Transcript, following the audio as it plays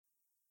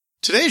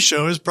Today's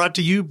show is brought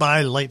to you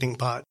by Lightning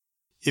Pod.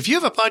 If you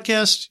have a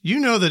podcast, you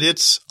know that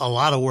it's a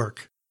lot of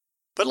work.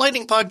 But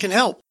Lightning Pod can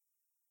help.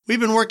 We've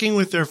been working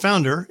with their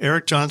founder,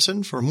 Eric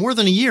Johnson, for more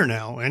than a year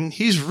now, and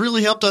he's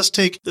really helped us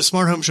take the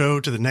Smart Home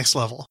Show to the next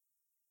level.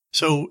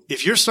 So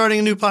if you're starting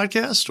a new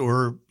podcast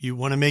or you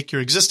want to make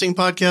your existing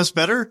podcast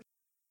better,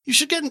 you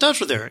should get in touch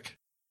with Eric.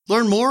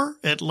 Learn more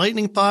at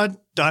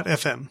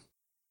lightningpod.fm.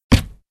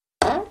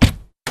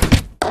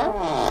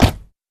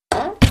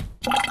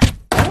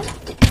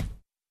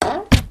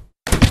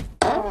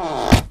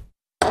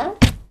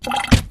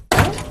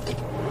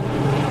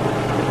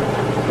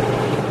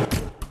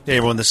 Hey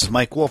everyone, this is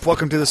Mike Wolf.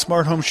 Welcome to the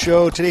Smart Home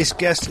Show. Today's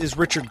guest is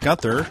Richard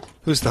Gunther,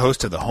 who's the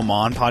host of the Home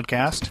On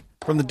podcast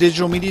from the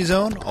Digital Media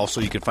Zone.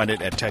 Also, you can find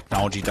it at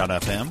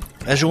technology.fm.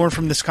 As you'll learn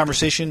from this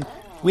conversation,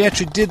 we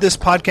actually did this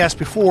podcast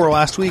before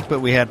last week,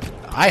 but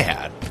I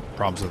had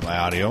problems with my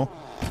audio.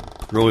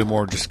 Really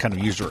more just kind of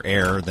user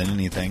error than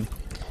anything.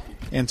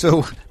 And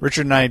so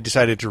Richard and I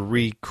decided to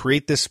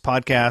recreate this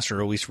podcast,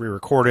 or at least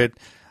re-record it,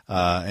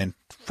 and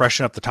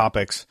freshen up the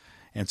topics.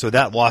 And so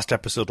that lost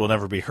episode will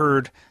never be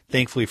heard,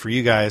 thankfully for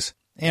you guys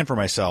and for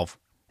myself.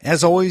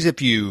 As always,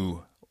 if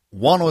you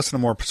want to listen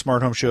to more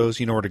smart home shows,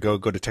 you know where to go.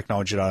 Go to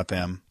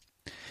technology.fm.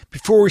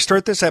 Before we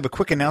start this, I have a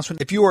quick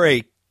announcement. If you are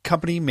a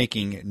company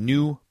making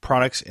new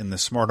products in the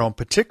smart home,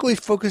 particularly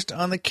focused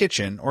on the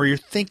kitchen, or you're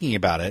thinking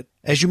about it,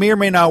 as you may or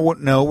may not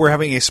know, we're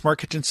having a Smart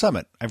Kitchen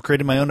Summit. I've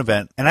created my own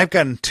event, and I've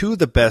gotten two of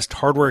the best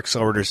hardware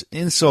accelerators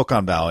in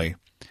Silicon Valley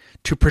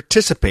to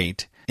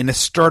participate in a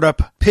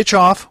startup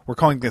pitch-off. We're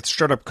calling it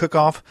Startup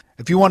Cook-Off.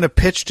 If you want to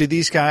pitch to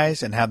these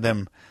guys and have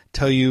them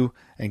tell you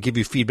and give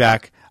you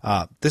feedback,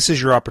 this is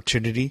your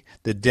opportunity.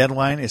 The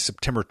deadline is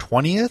September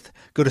 20th.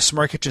 Go to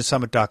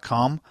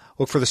smartkitchensummit.com,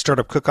 look for the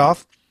Startup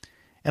Cook-Off,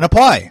 and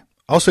apply.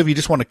 Also, if you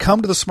just want to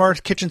come to the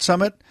Smart Kitchen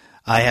Summit,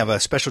 I have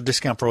a special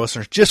discount for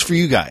listeners just for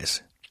you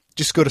guys.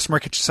 Just go to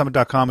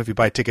smartkitchensummit.com. If you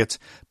buy tickets,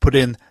 put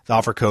in the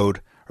offer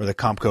code or the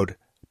comp code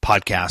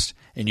podcast,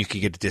 and you can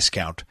get a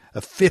discount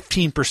of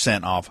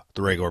 15% off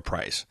the regular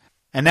price.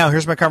 And now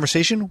here's my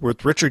conversation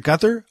with Richard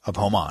Gunther of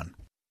Home On.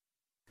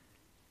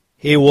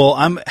 Hey, well,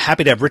 I'm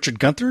happy to have Richard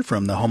Gunther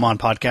from the Home On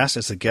podcast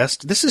as a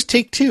guest. This is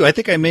take two. I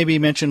think I maybe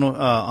mentioned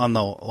on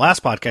the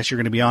last podcast you're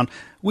going to be on.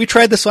 We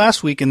tried this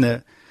last week,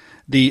 and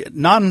the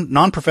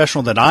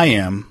non-professional that I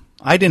am,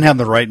 I didn't have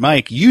the right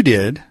mic. You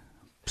did.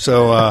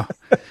 So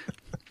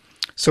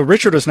so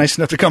Richard was nice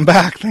enough to come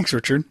back. Thanks,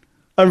 Richard.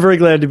 I'm very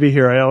glad to be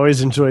here. I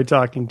always enjoy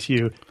talking to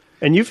you.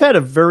 And you've had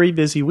a very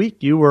busy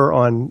week. You were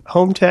on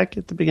Home Tech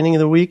at the beginning of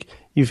the week.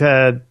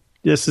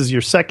 This is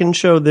your second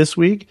show this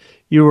week.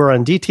 You were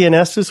on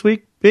DTNS this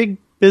week. Big,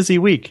 busy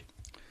week.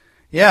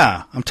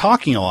 Yeah, I'm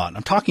talking a lot.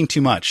 I'm talking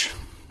too much.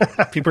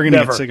 People are going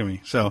to get sick of me.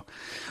 So,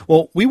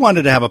 well, we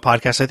wanted to have a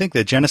podcast. I think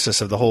the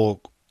genesis of the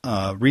whole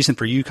reason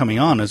for you coming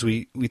on is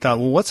we thought,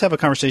 well, let's have a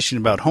conversation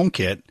about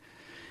HomeKit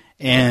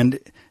and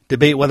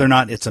debate whether or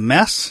not it's a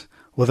mess,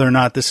 whether or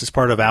not this is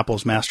part of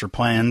Apple's master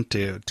plan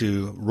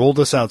to roll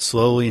this out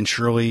slowly and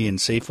surely and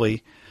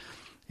safely.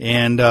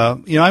 And,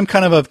 I'm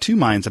kind of two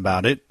minds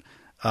about it.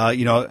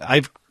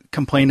 I've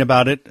complained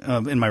about it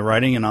in my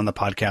writing and on the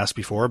podcast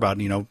before about,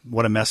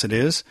 what a mess it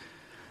is.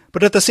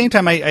 But at the same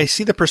time, I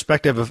see the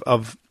perspective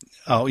of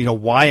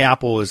why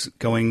Apple is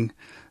going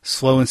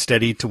slow and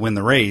steady to win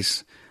the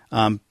race.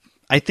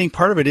 I think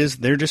part of it is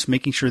they're just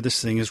making sure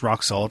this thing is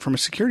rock solid from a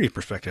security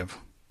perspective.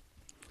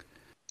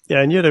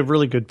 Yeah, and you had a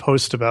really good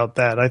post about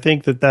that. I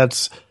think that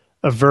that's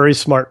a very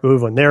smart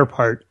move on their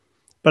part.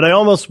 But I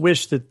almost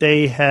wish that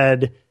they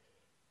had,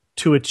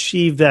 to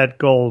achieve that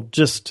goal,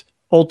 just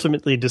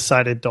ultimately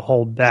decided to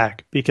hold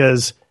back.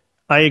 Because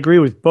I agree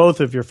with both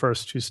of your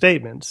first two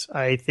statements.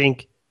 I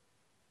think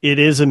it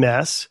is a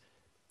mess.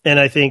 And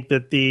I think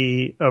that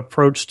the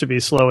approach to be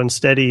slow and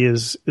steady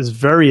is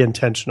very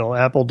intentional.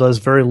 Apple does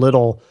very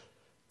little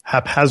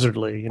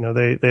haphazardly.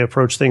 They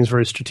approach things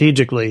very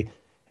strategically.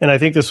 And I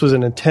think this was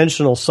an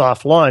intentional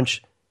soft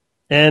launch,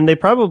 and they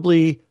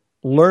probably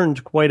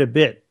learned quite a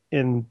bit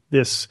in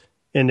this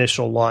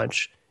initial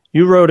launch.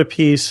 You wrote a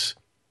piece,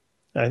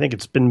 I think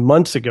it's been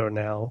months ago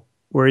now,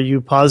 where you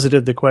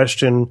posited the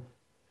question,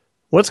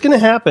 what's going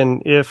to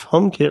happen if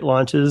HomeKit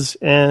launches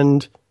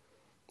and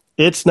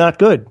it's not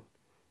good?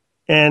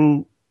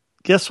 And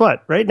guess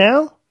what? Right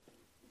now,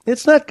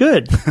 it's not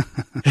good.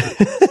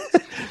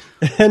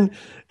 And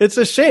it's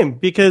a shame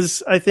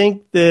because I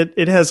think that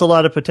it has a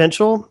lot of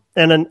potential.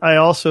 And I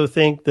also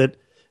think that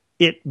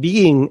it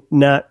being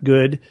not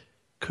good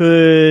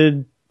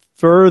could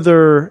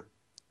further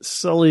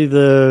sully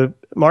the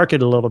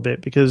market a little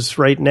bit, because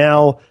right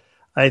now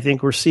I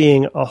think we're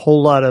seeing a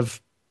whole lot of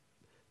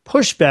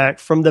pushback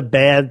from the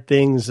bad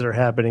things that are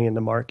happening in the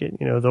market.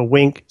 The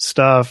Wink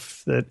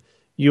stuff that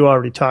you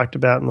already talked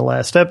about in the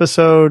last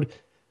episode.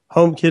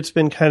 HomeKit's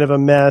been kind of a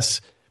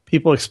mess.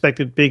 People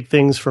expected big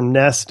things from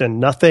Nest and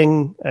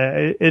nothing.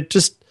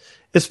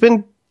 It's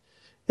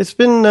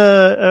been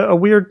a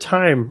weird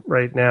time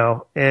right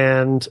now,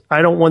 and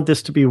I don't want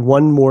this to be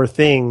one more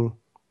thing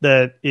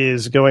that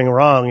is going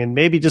wrong and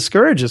maybe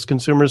discourages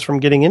consumers from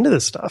getting into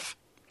this stuff.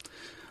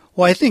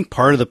 Well, I think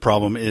part of the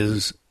problem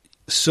is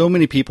so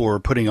many people are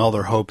putting all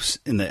their hopes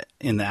in the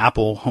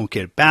Apple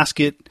HomeKit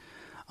basket.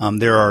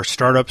 There are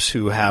startups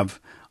who have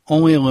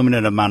only a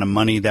limited amount of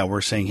money that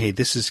we're saying, hey,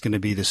 this is going to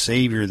be the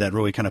savior that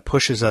really kind of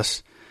pushes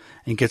us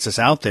and gets us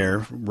out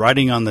there,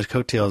 riding on the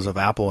coattails of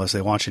Apple as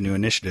they launch a new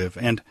initiative.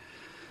 And,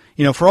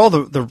 for all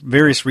the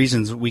various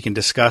reasons we can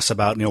discuss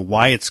about,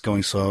 why it's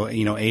going slow,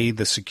 A,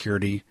 the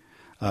security,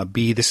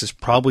 B, this is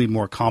probably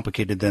more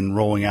complicated than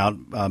rolling out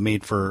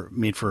made for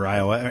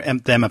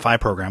iOS, the MFI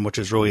program, which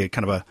is really a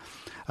kind of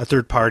a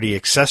third-party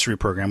accessory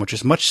program, which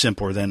is much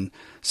simpler than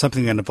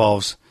something that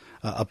involves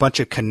a bunch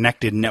of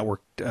connected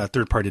network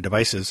third-party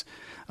devices.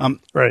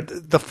 Right.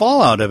 The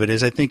fallout of it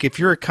is, I think, if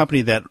you're a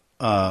company that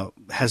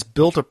has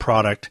built a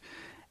product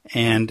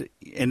and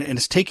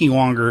it's taking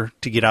longer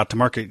to get out to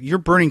market, you're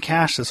burning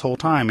cash this whole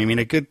time. I mean,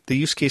 the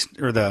use case,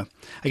 or the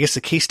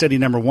case study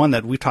number one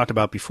that we've talked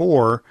about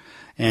before,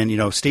 and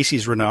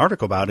Stacy's written an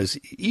article about, is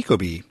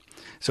Ecobee.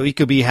 So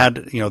Ecobee had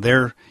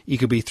their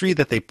Ecobee 3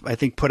 that they, I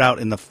think, put out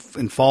in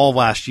fall of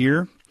last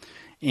year,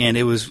 and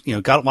it was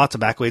got lots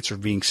of accolades for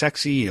being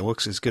sexy. It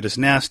looks as good as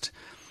Nest.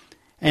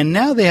 And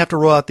now they have to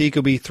roll out the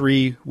Ecobee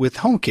 3 with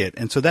HomeKit,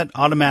 and so that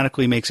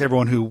automatically makes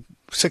everyone who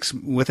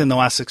within the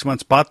last 6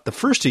 months bought the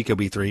first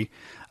Ecobee 3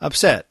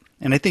 upset.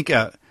 And I think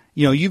I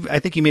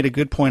think you made a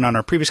good point on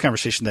our previous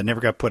conversation that never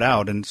got put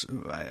out. And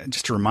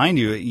just to remind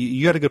you,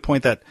 you had a good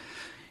point that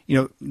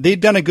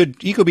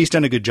Ecobee's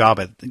done a good job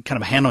at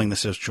kind of handling the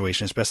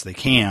situation as best they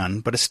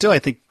can, but it still, I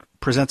think,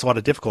 presents a lot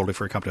of difficulty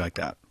for a company like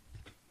that.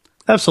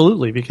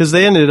 Absolutely, because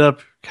they ended up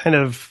kind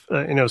of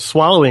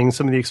swallowing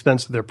some of the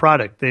expense of their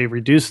product. They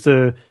reduced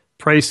the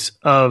price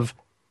of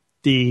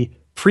the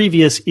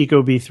previous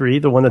Ecobee 3,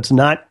 the one that's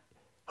not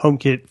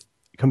HomeKit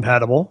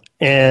compatible,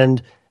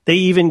 and they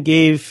even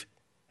gave,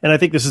 and I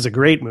think this is a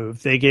great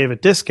move, they gave a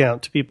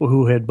discount to people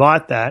who had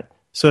bought that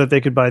so that they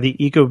could buy the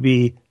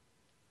Ecobee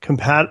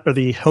or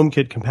the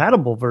HomeKit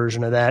compatible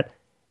version of that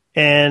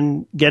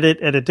and get it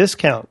at a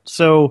discount.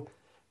 So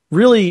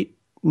really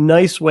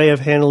nice way of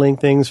handling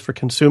things for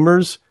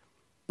consumers,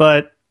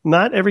 but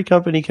not every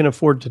company can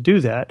afford to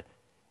do that.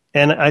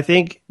 And I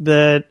think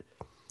that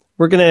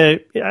we're going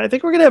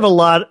to have a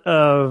lot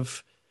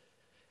of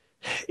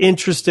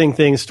interesting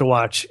things to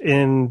watch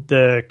in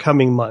the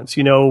coming months.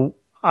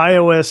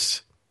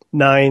 iOS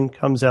 9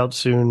 comes out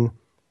soon.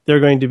 There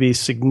are going to be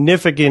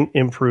significant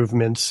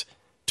improvements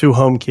to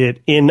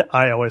HomeKit in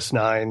iOS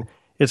 9.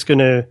 It's going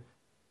to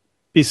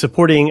be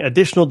supporting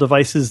additional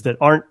devices that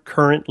aren't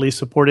currently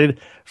supported.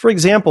 For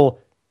example,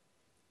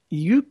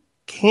 you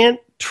can't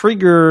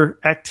trigger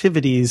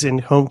activities in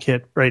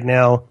HomeKit right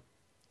now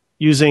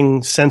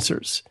using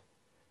sensors.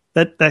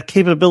 That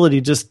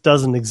capability just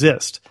doesn't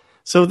exist.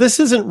 So this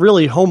isn't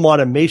really home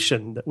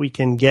automation that we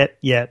can get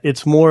yet.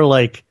 It's more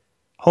like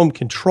home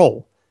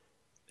control.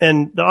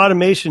 And the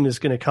automation is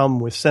going to come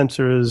with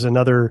sensors and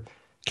other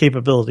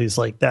capabilities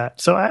like that.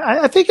 So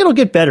I think it'll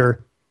get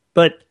better,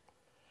 but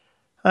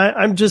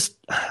I'm just,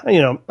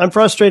 I'm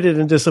frustrated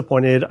and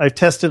disappointed. I've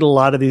tested a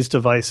lot of these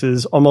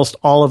devices. Almost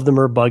all of them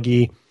are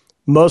buggy.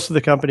 Most of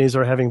the companies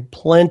are having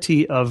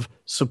plenty of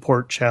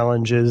support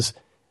challenges.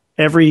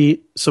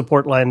 Every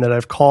support line that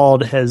I've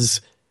called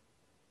has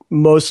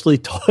mostly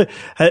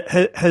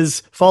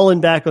has fallen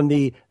back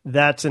on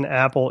that's an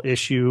Apple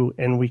issue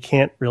and we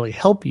can't really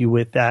help you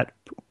with that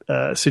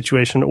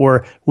situation,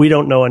 or we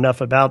don't know enough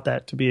about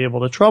that to be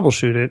able to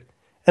troubleshoot it.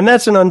 And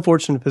that's an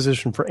unfortunate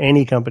position for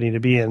any company to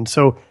be in.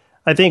 So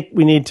I think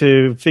we need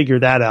to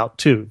figure that out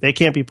too. They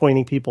can't be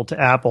pointing people to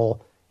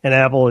Apple, and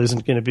Apple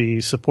isn't going to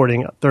be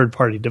supporting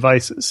third-party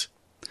devices.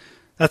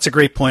 That's a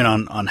great point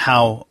on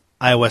how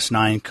iOS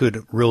 9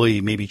 could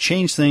really maybe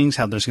change things,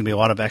 how there's going to be a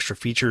lot of extra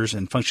features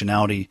and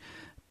functionality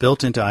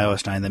built into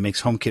iOS 9 that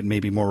makes HomeKit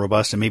maybe more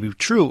robust and maybe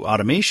true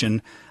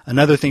automation.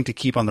 Another thing to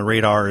keep on the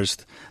radar is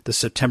the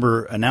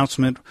September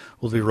announcement.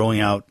 We'll be rolling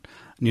out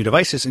new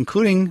devices,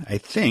 including, I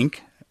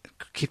think,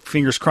 keep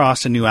fingers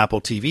crossed, a new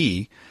Apple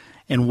TV.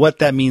 And what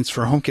that means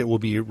for HomeKit will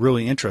be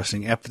really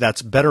interesting. If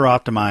that's better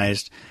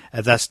optimized,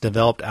 if that's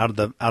developed out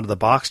of the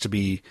box to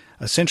be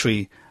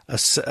essentially a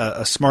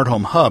smart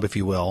home hub, if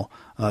you will,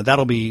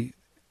 that'll be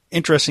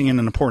interesting and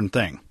an important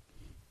thing.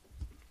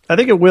 I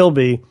think it will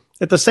be.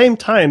 At the same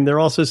time, they're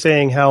also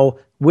saying how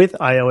with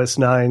iOS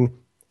 9,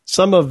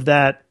 some of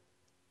that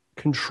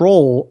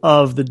control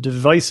of the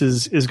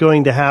devices is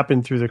going to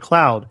happen through the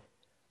cloud.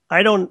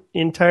 I don't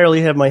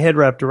entirely have my head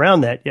wrapped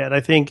around that yet. I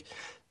think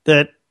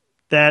that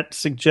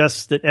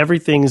suggests that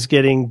everything's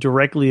getting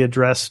directly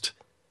addressed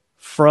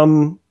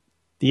from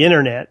the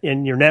internet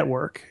in your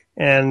network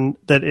and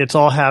that it's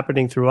all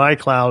happening through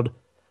iCloud.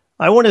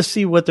 I want to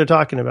see what they're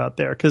talking about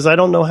there because I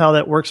don't know how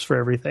that works for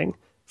everything.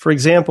 For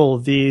example,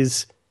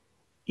 these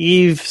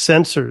Eve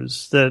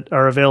sensors that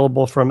are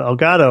available from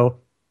Elgato,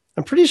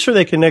 I'm pretty sure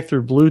they connect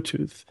through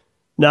Bluetooth,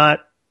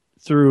 not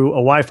through a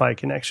Wi-Fi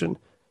connection.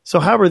 So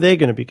how are they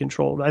going to be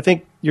controlled? I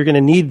think you're going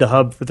to need the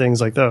hub for things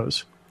like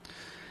those.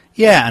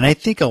 Yeah, and I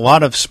think a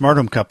lot of smart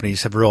home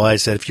companies have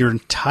realized that if you're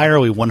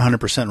entirely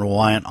 100%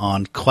 reliant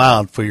on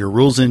cloud for your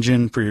rules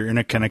engine, for your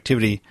internet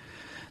connectivity,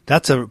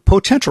 that's a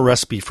potential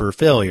recipe for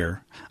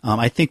failure.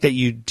 I think that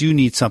you do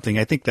need something.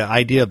 I think the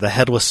idea of the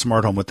headless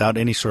smart home without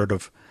any sort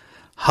of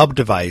hub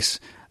device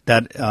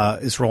that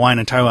is relying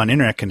entirely on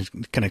internet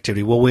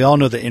connectivity. Well, we all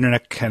know that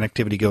internet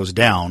connectivity goes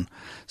down.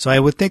 So I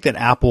would think that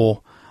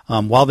Apple,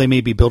 while they may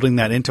be building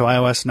that into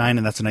iOS 9,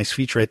 and that's a nice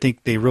feature, I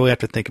think they really have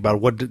to think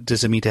about what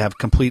does it mean to have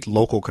complete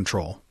local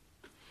control.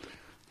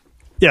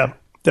 Yeah,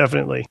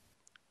 definitely.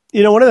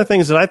 One of the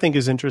things that I think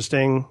is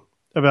interesting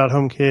about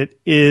HomeKit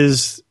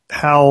is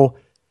how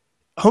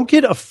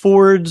HomeKit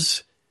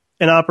affords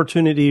an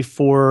opportunity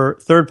for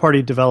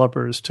third-party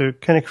developers to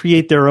kind of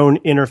create their own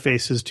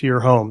interfaces to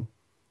your home.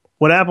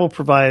 What Apple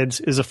provides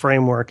is a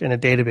framework and a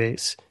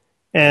database,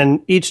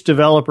 and each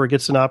developer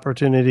gets an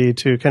opportunity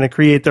to kind of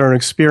create their own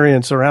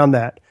experience around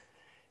that.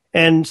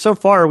 And so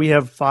far, we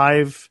have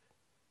 5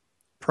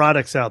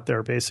 products out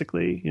there,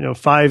 basically,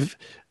 5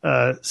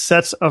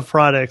 sets of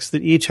products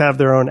that each have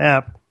their own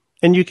app.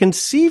 And you can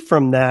see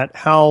from that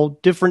how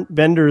different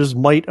vendors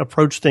might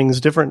approach things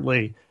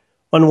differently.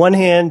 On one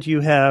hand, you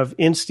have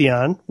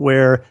Insteon,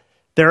 where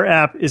their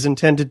app is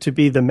intended to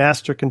be the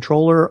master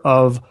controller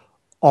of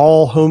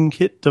all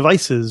HomeKit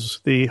devices,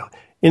 the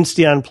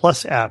Insteon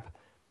Plus app.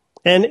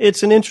 And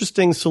it's an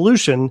interesting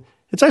solution.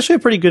 It's actually a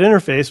pretty good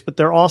interface, but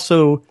they're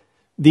also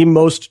the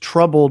most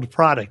troubled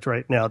product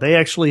right now. They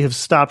actually have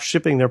stopped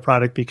shipping their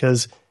product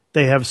because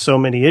they have so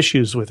many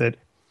issues with it.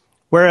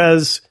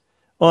 Whereas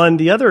on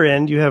the other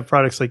end, you have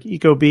products like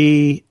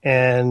Ecobee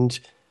and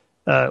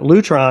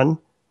Lutron,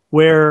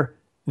 where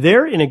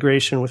their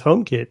integration with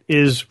HomeKit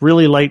is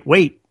really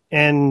lightweight,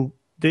 and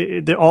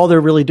all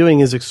they're really doing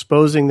is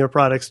exposing their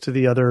products to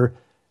the other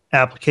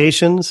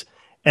applications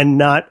and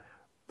not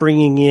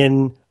bringing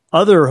in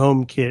other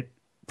HomeKit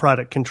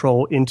product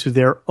control into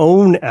their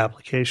own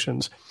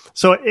applications.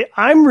 So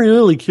I'm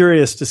really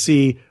curious to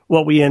see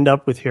what we end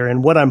up with here.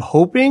 And what I'm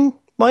hoping,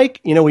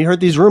 Mike, we heard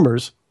these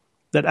rumors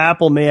that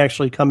Apple may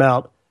actually come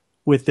out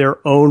with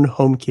their own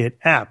HomeKit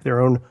app,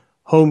 their own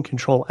home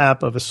control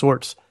app of a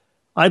sorts.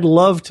 I'd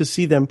love to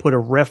see them put a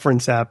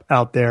reference app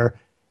out there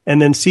and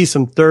then see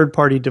some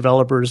third-party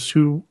developers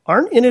who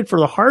aren't in it for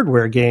the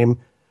hardware game,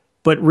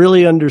 but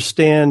really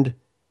understand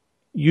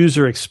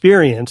user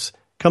experience,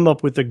 come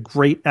up with a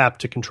great app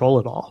to control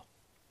it all.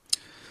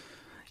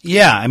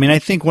 Yeah, I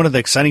think one of the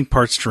exciting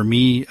parts for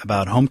me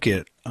about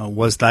HomeKit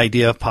was the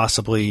idea of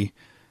possibly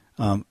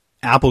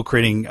Apple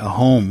creating a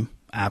home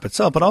app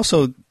itself, but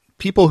also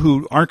people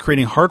who aren't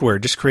creating hardware,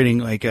 just creating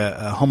like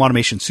a home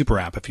automation super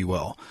app, if you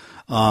will.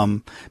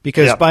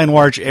 Because by and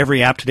large,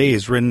 every app today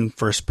is written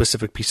for a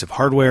specific piece of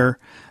hardware.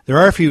 There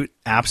are a few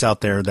apps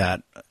out there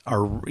that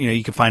are,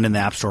 you can find in the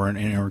App Store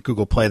or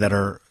Google Play that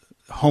are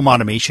home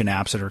automation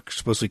apps that are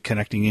supposedly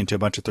connecting into a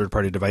bunch of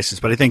third-party devices.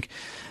 But I think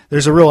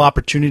there's a real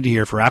opportunity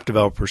here for app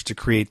developers to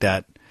create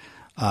that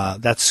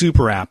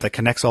super app that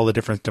connects all the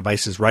different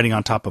devices writing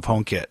on top of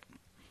HomeKit.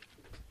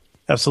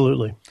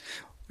 Absolutely.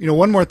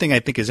 One more thing I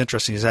think is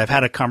interesting is I've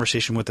had a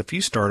conversation with a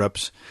few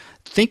startups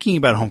thinking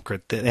about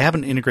HomeKit that they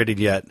haven't integrated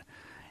yet.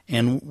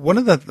 And one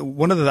of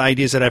the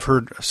ideas that I've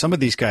heard some of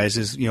these guys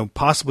is,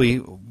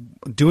 possibly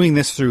doing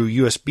this through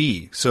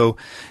USB. So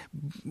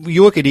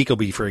you look at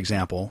Ecobee, for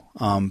example.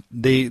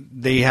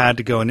 They had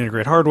to go and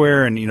integrate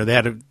hardware, and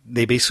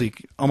they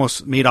basically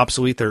almost made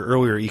obsolete their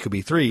earlier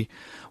Ecobee 3.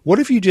 What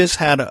if you just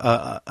had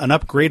an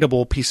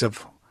upgradable piece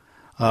of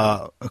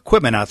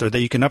equipment out there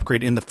that you can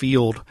upgrade in the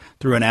field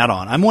through an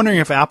add-on? I'm wondering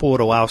if Apple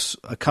would allow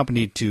a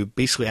company to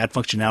basically add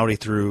functionality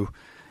through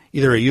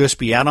either a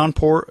USB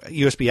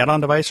add-on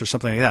device or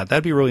something like that.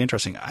 That'd be really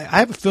interesting. I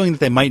have a feeling that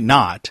they might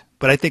not,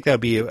 but I think that would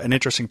be an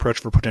interesting approach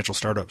for potential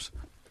startups.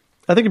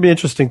 I think it'd be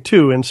interesting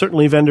too, and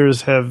certainly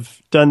vendors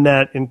have done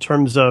that in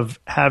terms of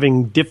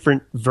having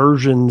different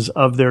versions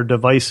of their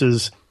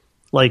devices,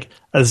 like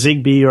a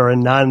Zigbee or a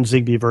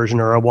non-Zigbee version,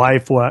 or a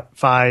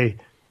Wi-Fi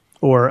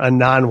or a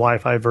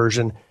non-Wi-Fi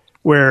version,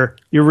 where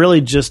you're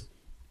really just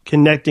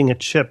connecting a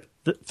chip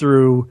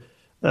through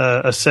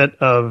a set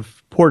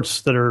of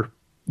ports that are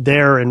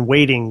there and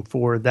waiting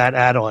for that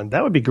add-on.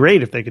 That would be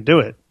great if they could do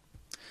it.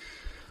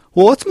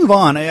 Well, let's move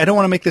on. I don't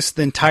want to make this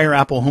the entire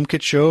Apple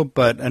HomeKit show,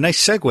 but a nice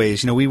segue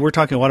is, we were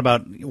talking a lot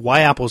about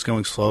why Apple is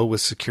going slow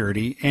with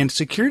security. And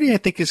security, I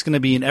think, is going to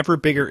be an ever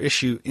bigger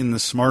issue in the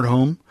smart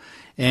home.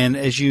 And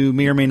as you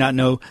may or may not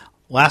know,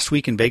 last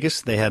week in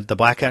Vegas, they had the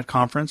Black Hat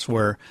Conference,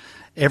 where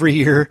every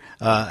year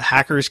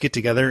hackers get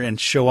together and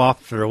show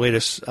off their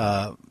latest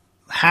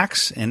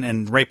hacks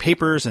and write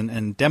papers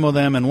and demo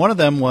them. And one of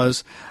them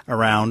was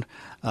around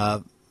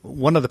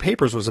one of the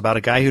papers was about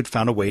a guy who'd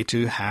found a way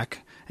to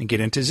hack and get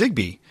into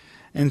Zigbee.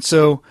 And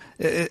so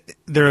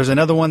there was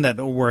another one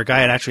where a guy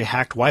had actually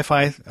hacked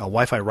Wi-Fi, a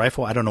Wi-Fi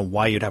rifle. I don't know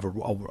why you'd have a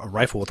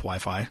rifle with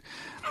Wi-Fi,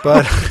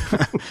 but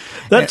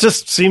that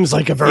just seems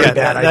like a very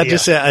bad idea. That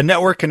just a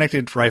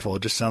network-connected rifle.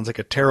 It just sounds like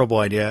a terrible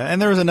idea.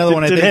 And there was another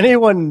one. Did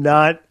anyone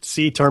not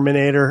see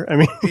Terminator?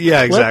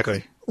 Yeah,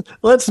 exactly.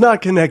 Let's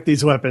not connect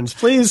these weapons,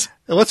 please.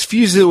 Let's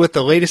fuse it with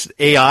the latest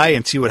AI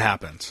and see what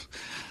happens.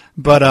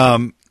 But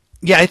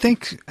Yeah, I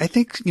think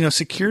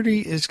security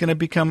is going to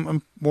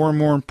become more and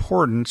more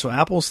important. So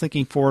Apple's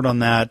thinking forward on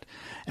that,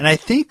 and I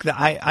think the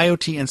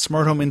IoT and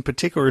smart home in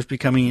particular is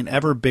becoming an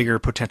ever bigger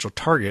potential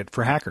target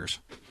for hackers.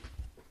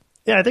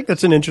 Yeah, I think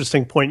that's an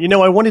interesting point.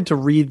 I wanted to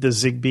read the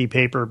Zigbee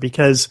paper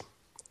because,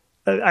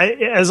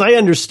 as I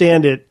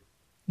understand it,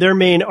 their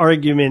main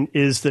argument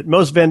is that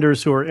most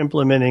vendors who are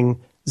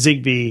implementing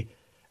Zigbee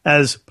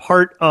as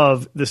part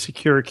of the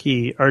secure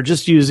key are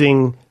just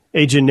using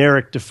a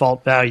generic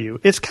default value.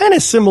 It's kind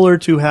of similar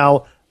to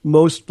how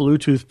most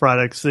Bluetooth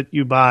products that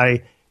you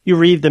buy, you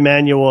read the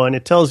manual and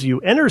it tells you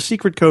enter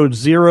secret code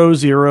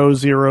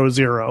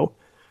 0000.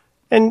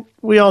 And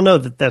we all know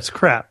that that's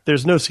crap.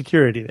 There's no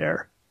security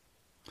there.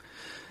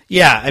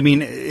 Yeah, I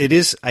mean, it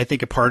is, I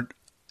think,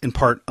 in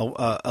part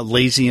a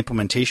lazy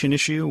implementation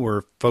issue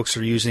where folks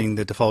are using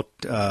the default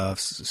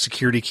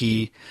security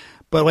key.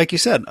 But like you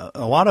said,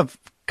 a lot of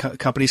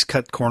companies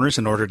cut corners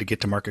in order to get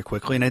to market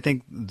quickly, and I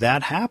think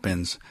that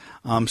happens.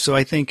 So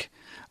I think,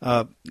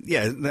 I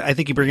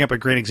think you bring up a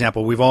great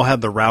example. We've all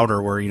had the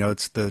router where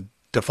it's the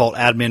default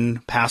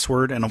admin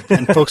password, and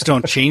folks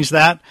don't change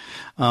that.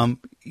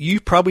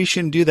 You probably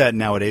shouldn't do that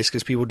nowadays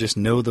because people just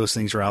know those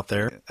things are out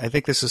there. I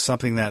think this is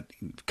something that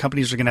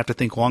companies are going to have to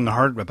think long and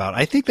hard about.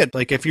 I think that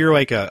if you're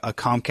like a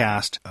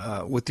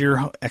Comcast with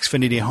your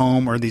Xfinity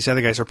Home, or these other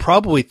guys are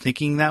probably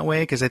thinking that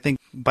way because I think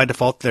by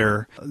default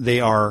they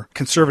are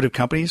conservative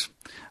companies.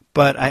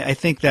 But I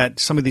think that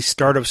some of these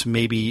startups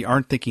maybe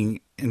aren't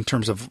thinking in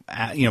terms of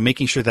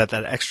making sure that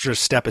extra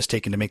step is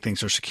taken to make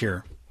things are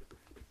secure.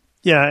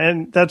 Yeah,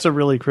 and that's a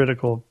really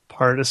critical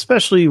part,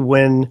 especially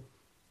when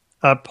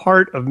a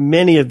part of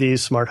many of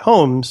these smart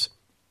homes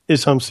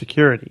is home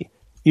security.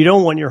 You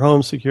don't want your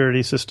home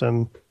security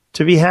system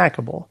to be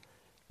hackable.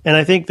 And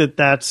I think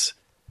that's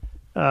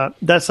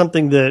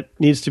something that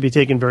needs to be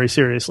taken very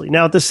seriously.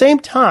 Now, at the same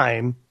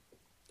time,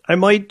 I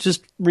might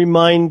just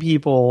remind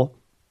people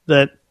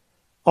that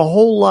a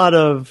whole lot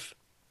of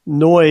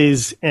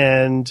noise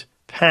and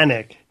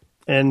panic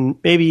and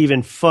maybe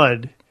even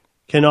FUD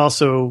can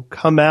also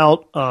come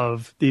out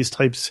of these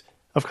types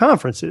of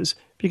conferences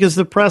because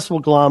the press will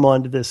glom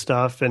onto this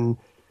stuff and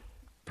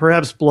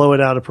perhaps blow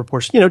it out of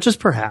proportion. Just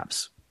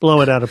perhaps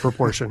blow it out of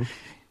proportion.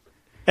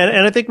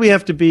 And I think we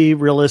have to be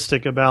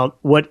realistic about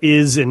what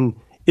is and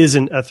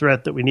isn't a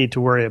threat that we need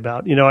to worry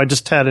about. I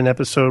just had an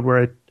episode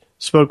where I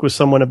spoke with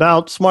someone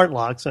about smart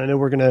locks, and I know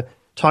we're going to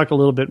talk a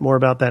little bit more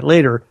about that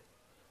later.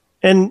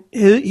 And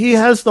he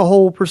has the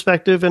whole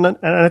perspective, and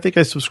I think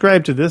I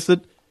subscribe to this,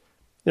 that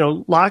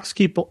locks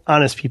keep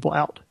honest people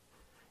out.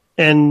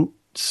 And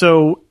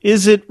so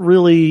is it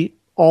really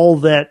all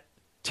that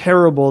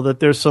terrible that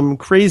there's some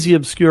crazy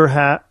obscure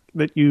hack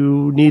that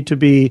you need to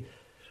be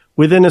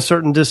within a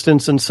certain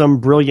distance and some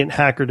brilliant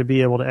hacker to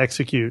be able to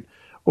execute?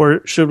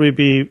 Or should we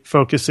be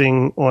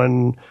focusing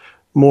on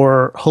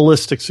more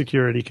holistic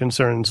security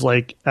concerns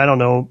like, I don't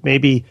know,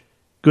 maybe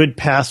good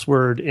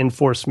password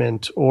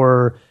enforcement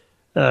or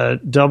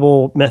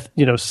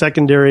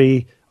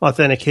secondary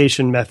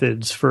authentication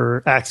methods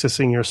for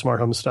accessing your smart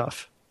home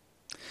stuff?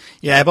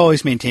 Yeah, I've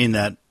always maintained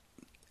that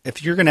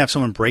if you're going to have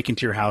someone break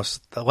into your house,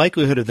 the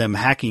likelihood of them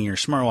hacking your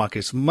smart lock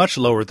is much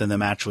lower than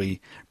them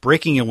actually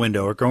breaking a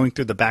window or going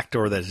through the back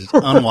door that is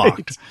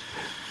unlocked.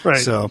 Right.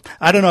 So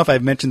I don't know if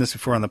I've mentioned this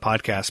before on the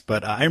podcast,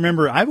 but I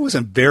remember I was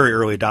a very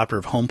early adopter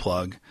of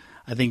HomePlug.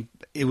 I think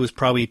it was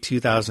probably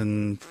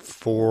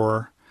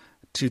 2004,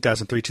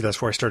 2003,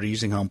 2004, I started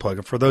using HomePlug.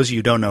 And for those of you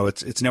who don't know,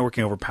 it's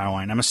networking over power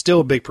line. I'm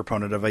still a big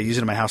proponent of it. I use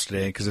it in my house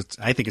today because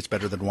I think it's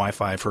better than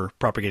Wi-Fi for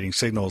propagating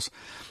signals.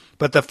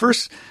 But the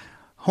first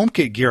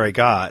HomeKit gear I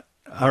got,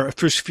 or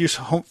first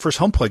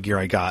HomePlug gear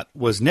I got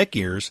was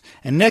Netgear's.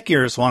 And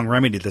Netgear has long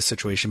remedied this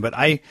situation, but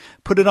I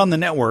put it on the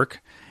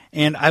network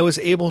and I was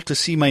able to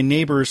see my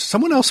neighbors.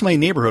 Someone else in my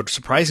neighborhood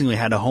surprisingly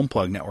had a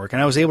HomePlug network,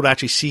 and I was able to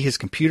actually see his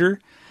computer.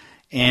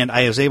 And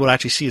I was able to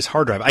actually see his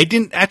hard drive. I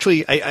didn't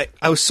actually,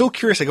 I was so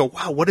curious. I go,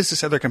 wow, what is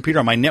this other computer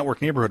on my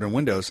network neighborhood in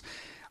Windows?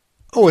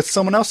 Oh, it's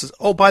someone else's.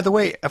 Oh, by the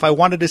way, if I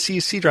wanted to see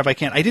his C drive, I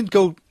can't. I didn't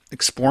go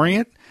exploring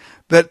it,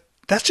 but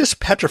that's just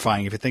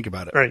petrifying if you think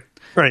about it. Right.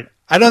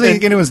 I don't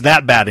think anyone's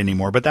that bad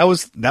anymore, but that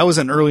was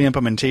an early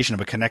implementation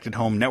of a connected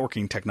home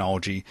networking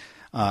technology.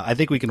 I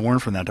think we can learn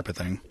from that type of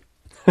thing.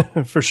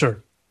 For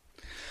sure.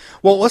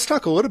 Well, let's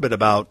talk a little bit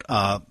about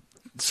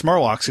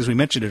smart locks, as we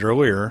mentioned it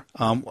earlier.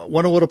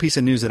 One little piece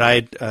of news that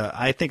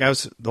I think I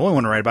was the only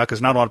one to write about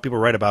because not a lot of people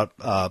write about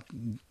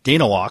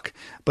Danalock,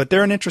 but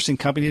they're an interesting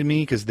company to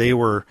me because they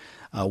were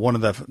one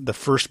of the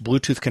first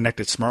Bluetooth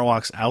connected smart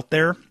locks out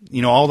there.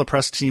 All the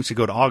press seems to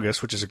go to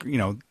August, which is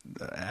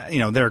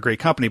they're a great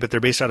company, but they're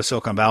based out of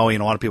Silicon Valley,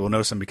 and a lot of people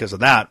know them because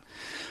of that.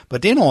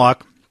 But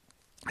Danalock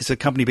is a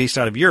company based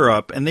out of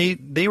Europe, and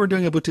they were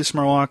doing a Bluetooth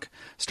smart lock,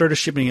 started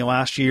shipping it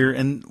last year.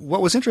 And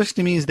what was interesting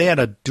to me is they had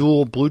a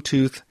dual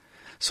Bluetooth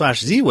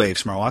 /Z-Wave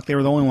smart lock. They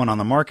were the only one on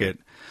the market.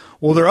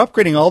 Well, they're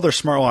upgrading all their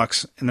smart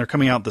locks, and they're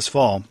coming out this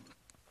fall.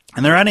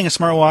 And they're adding a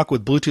smart lock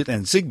with Bluetooth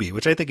and Zigbee,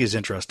 which I think is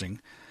interesting.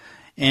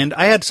 And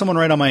I had someone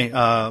write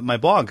on my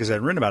blog because I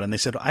had written about it, and they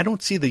said, I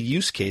don't see the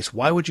use case.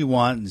 Why would you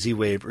want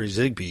Z-Wave or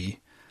Zigbee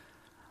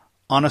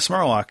on a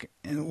smart lock.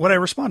 And what I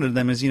responded to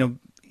them is, you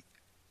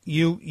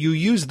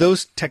use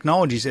those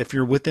technologies if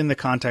you're within the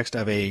context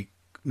of a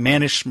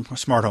managed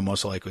smart home,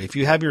 most likely. If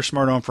you have your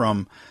smart home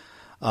from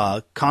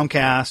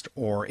Comcast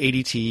or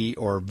ADT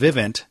or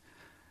Vivint,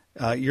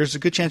 there's a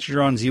good chance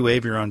you're on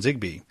Z-Wave, you're on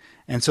Zigbee.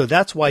 And so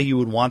that's why you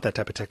would want that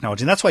type of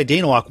technology. And that's why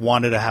Danalock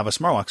wanted to have a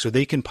smart lock, so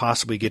they can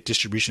possibly get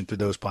distribution through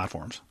those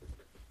platforms.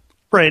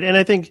 Right. And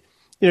I think,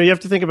 you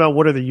have to think about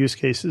what are the use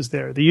cases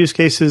there. The use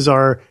cases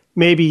are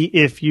maybe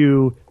if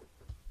you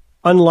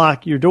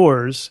unlock your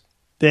doors,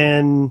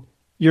 then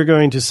you're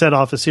going to set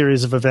off a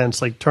series of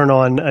events like turn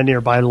on a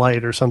nearby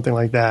light or something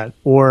like that.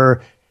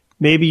 Or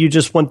maybe you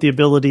just want the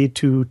ability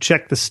to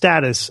check the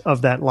status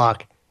of that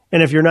lock.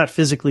 And if you're not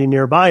physically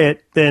nearby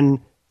it, then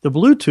the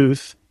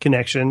Bluetooth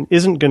connection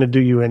isn't going to do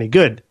you any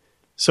good.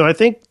 So I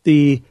think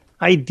the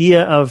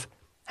idea of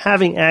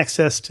having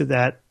access to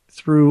that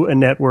through a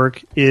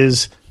network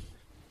is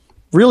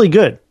really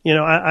good.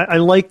 I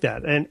like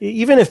that. And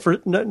even if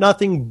for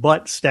nothing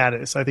but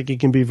status, I think it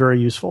can be very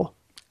useful.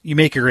 You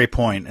make a great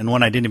point, and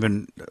one I didn't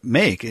even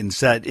make, is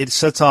that it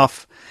sets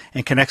off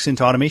and connects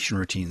into automation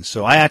routines.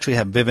 So I actually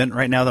have Vivint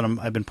right now that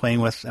I've been playing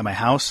with at my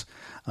house.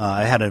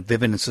 I had a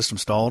Vivint system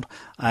installed.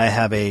 I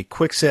have a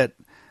QuickSet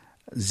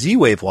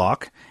Z-Wave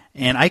lock,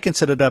 and I can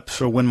set it up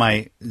so when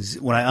I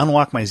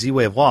unlock my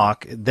Z-Wave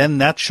lock, then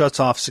that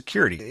shuts off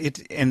security.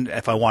 And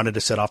if I wanted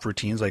to set off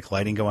routines like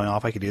lighting going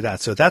off, I could do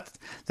that. So that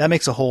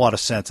makes a whole lot of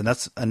sense, and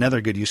that's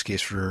another good use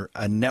case for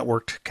a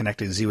networked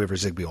connected Z-Wave or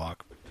Zigbee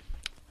lock.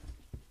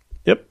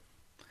 Yep.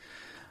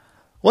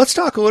 Let's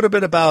talk a little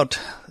bit about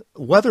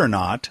whether or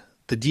not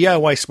the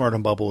DIY smart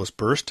home bubble has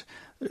burst.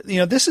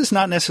 This is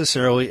not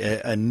necessarily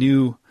a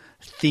new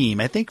theme.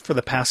 I think for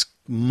the past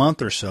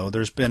month or so,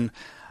 there's been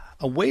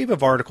a wave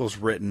of articles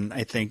written,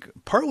 I think,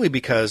 partly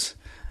because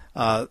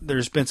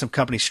there's been some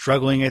companies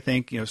struggling, I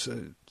think.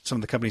 Some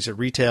of the companies at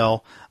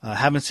retail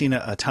haven't seen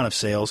a ton of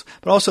sales.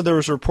 But also there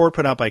was a report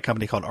put out by a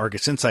company called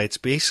Argus Insights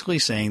basically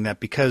saying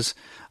that because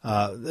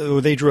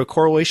they drew a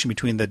correlation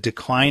between the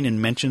decline in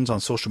mentions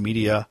on social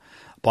media,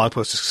 blog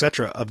posts,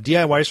 etc., of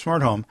DIY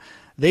smart home,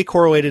 they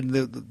correlated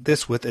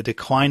this with a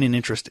decline in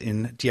interest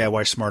in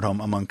DIY smart home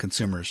among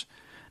consumers.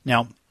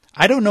 Now,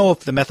 I don't know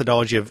if the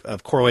methodology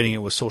of correlating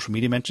it with social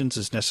media mentions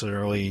is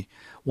necessarily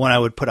one I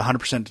would put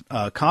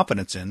 100%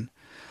 confidence in,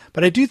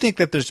 but I do think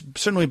that there's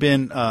certainly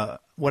been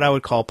what I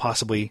would call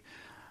possibly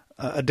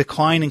a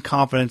decline in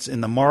confidence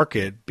in the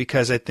market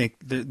because I think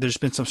there's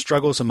been some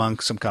struggles among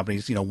some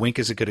companies. Wink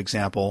is a good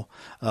example.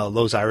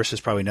 Lowe's Iris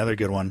is probably another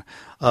good one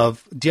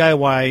of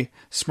DIY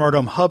smart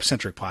home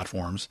hub-centric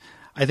platforms.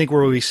 I think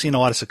where we've seen a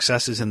lot of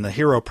successes in the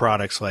hero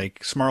products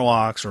like smart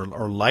locks or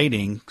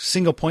lighting,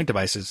 single point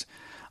devices.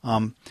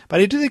 But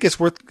I do think it's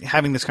worth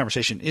having this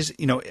conversation.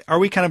 Are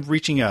we kind of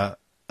reaching a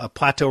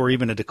plateau or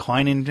even a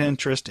decline in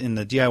interest in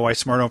the DIY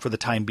smart home for the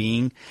time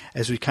being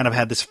as we kind of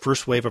had this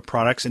first wave of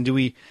products? And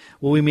will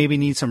we maybe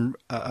need some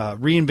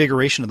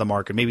reinvigoration of the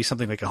market, maybe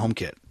something like a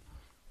HomeKit?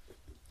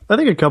 I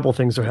think a couple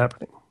things are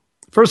happening.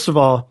 First of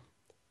all,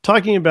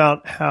 talking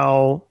about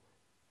how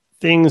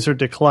things are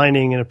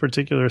declining in a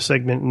particular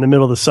segment in the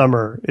middle of the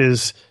summer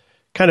is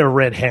kind of a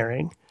red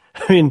herring.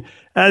 I mean,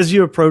 as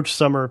you approach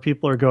summer,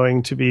 people are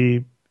going to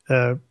be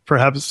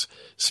perhaps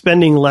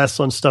spending less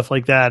on stuff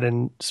like that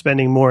and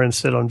spending more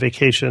instead on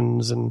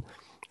vacations and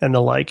the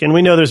like. And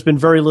we know there's been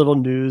very little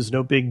news,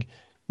 no big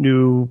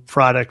new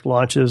product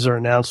launches or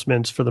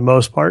announcements for the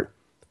most part.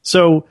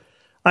 So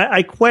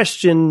I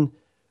question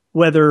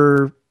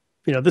whether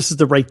this is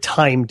the right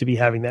time to be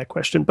having that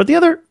question. But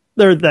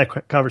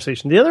that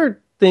conversation. The other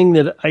thing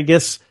that I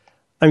guess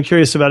I'm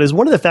curious about is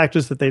one of the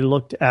factors that they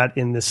looked at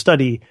in this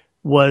study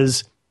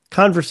was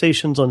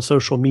conversations on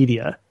social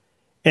media.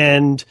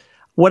 And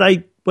what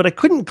I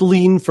couldn't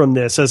glean from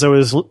this as I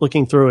was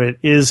looking through it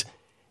is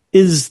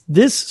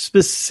this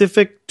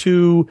specific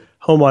to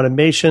home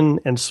automation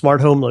and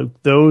smart home, like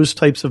those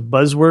types of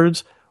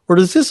buzzwords, or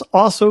does this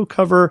also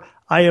cover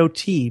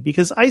IoT?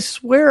 Because I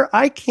swear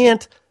I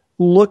can't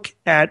look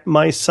at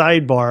my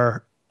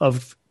sidebar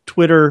of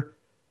Twitter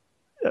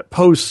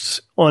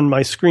posts on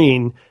my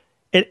screen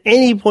at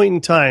any point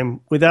in time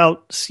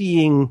without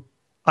seeing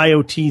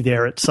IoT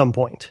there at some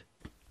point.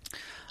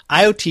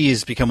 IoT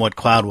has become what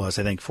cloud was,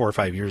 I think, 4 or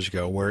 5 years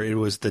ago, where it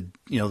was the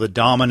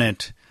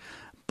dominant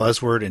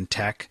buzzword in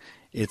tech.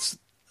 It's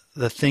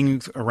the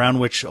thing around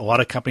which a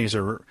lot of companies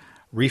are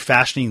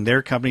refashioning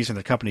their companies and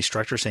their company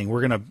structure, saying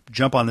we're going to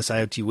jump on this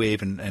IoT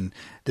wave, and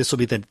this will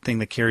be the thing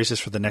that carries us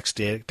for the next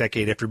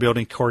decade. After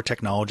building core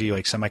technology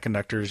like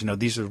semiconductors,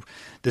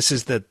 this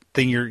is the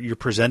thing you're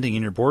presenting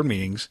in your board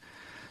meetings.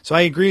 So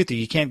I agree with you.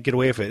 You can't get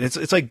away with it.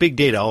 It's like big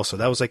data also.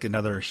 That was like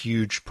another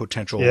huge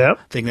potential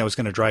thing that was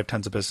going to drive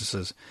tons of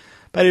businesses.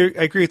 But I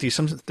agree with you.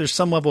 There's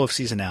some level of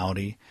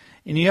seasonality,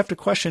 and you have to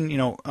question,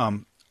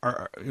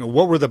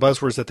 what were the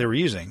buzzwords that they were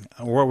using?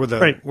 What were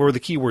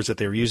the keywords that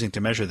they were using to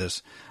measure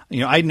this?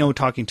 I know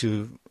talking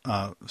to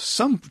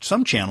some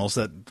channels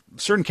that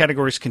certain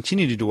categories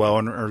continue to do well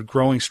and are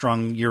growing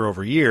strong year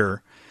over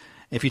year.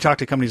 If you talk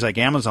to companies like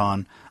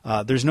Amazon,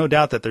 there's no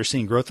doubt that they're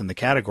seeing growth in the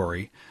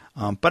category.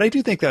 But I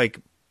do think that like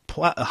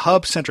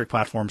hub-centric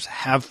platforms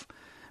have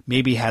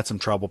maybe had some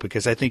trouble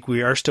because I think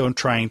we are still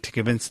trying to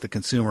convince the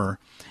consumer,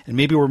 and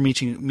maybe we're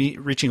reaching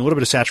a little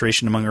bit of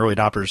saturation among early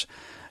adopters.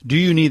 Do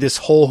you need this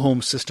whole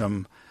home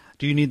system?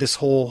 Do you need this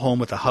whole home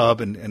with a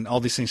hub and all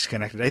these things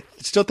connected? I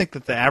still think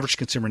that the average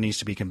consumer needs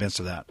to be convinced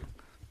of that.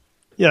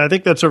 Yeah, I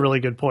think that's a really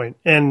good point.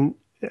 And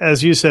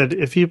as you said,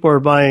 if people are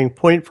buying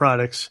point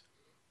products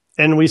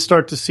and we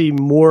start to see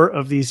more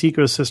of these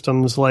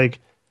ecosystems like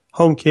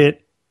HomeKit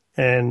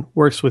and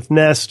works with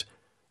Nest,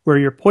 where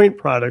your point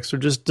products are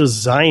just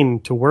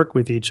designed to work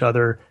with each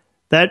other,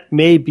 that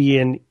may be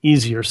an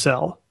easier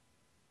sell.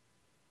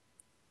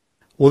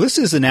 Well, this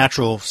is a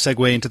natural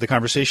segue into the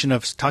conversation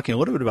of talking a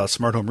little bit about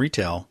smart home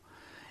retail.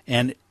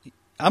 And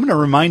I'm going to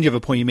remind you of a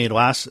point you made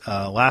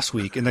last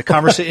week in the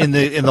conversation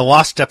in the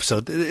lost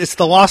episode. It's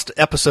the lost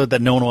episode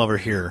that no one will ever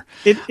hear.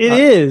 It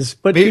is,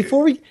 but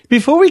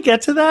before we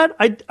get to that,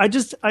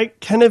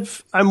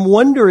 I'm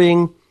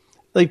wondering,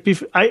 like,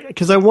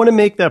 because I want to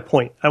make that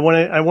point. I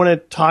want to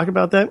talk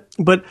about that,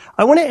 but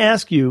I want to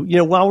ask you,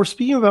 while we're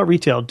speaking about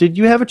retail, did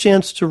you have a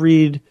chance to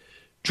read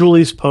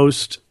Julie's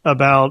post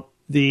about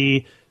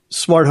the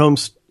smart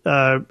homes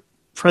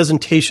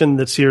presentation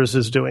that Sears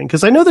is doing?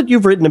 Because I know that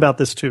you've written about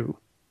this too.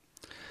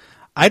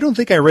 I don't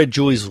think I read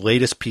Julie's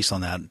latest piece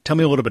on that. Tell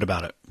me a little bit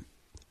about it.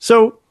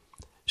 So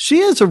she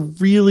has a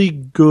really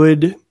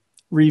good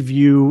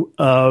review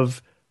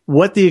of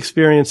what the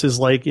experience is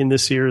like in the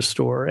Sears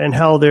store and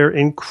how they're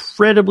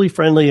incredibly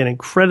friendly and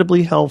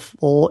incredibly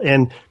helpful.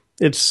 And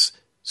it's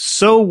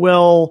so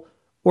well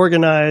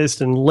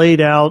organized and laid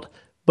out,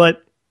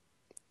 but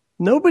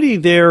nobody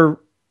there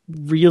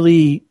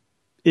really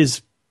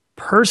is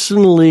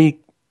personally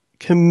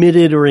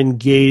committed or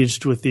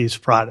engaged with these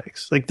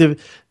products. Like the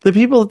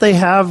people that they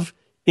have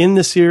in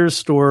the Sears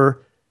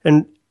store,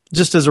 and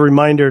just as a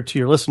reminder to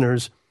your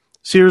listeners,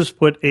 Sears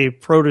put a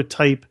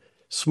prototype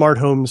smart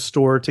home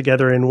store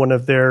together in one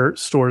of their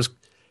stores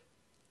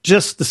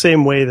just the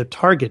same way that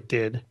Target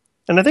did.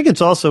 And I think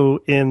it's also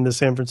in the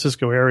San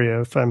Francisco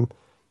area, if I'm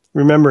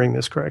remembering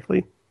this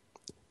correctly.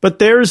 But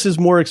theirs is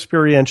more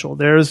experiential.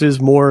 Theirs is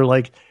more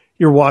like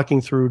you're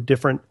walking through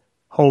different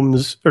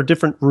homes or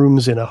different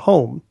rooms in a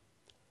home.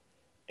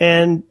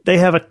 And they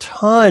have a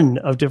ton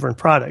of different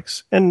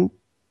products. And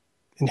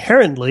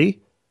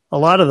inherently, a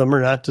lot of them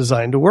are not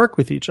designed to work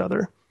with each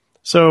other.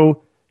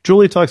 So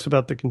Julie talks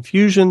about the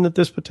confusion that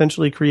this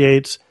potentially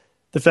creates,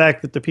 the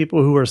fact that the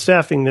people who are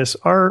staffing this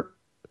are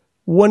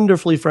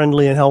wonderfully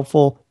friendly and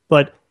helpful,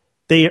 but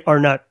they are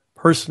not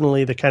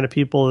personally the kind of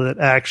people that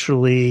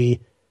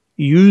actually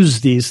use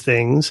these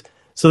things.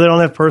 So they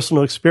don't have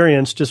personal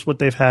experience, just what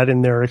they've had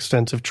in their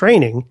extensive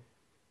training.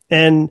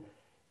 And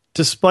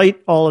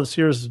despite all of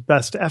Sears'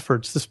 best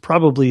efforts, this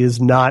probably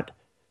is not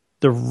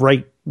the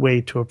right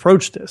way to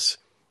approach this.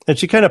 And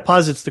she kind of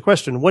posits the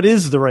question, what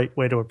is the right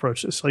way to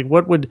approach this? Like,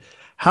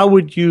 how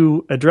would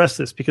you address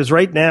this? Because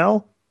right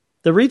now,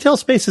 the retail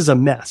space is a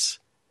mess.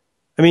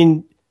 I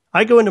mean,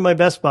 I go into my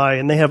Best Buy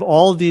and they have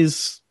all of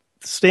these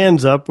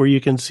stands up where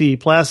you can see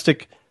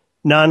plastic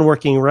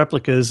non-working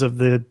replicas of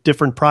the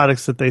different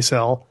products that they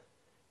sell,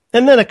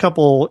 and then a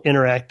couple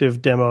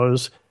interactive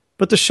demos,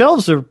 but the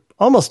shelves are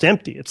almost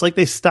empty. It's like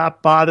they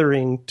stopped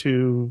bothering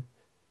to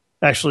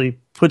actually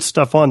put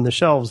stuff on the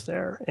shelves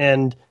there.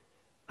 And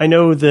I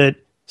know that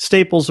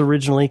Staples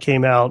originally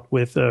came out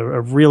with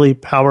a really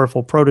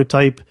powerful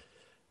prototype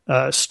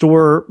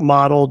store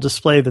model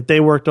display that they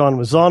worked on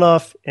with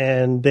Zonoff.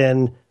 And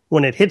then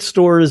when it hit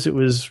stores, it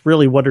was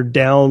really watered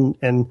down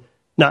and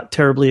not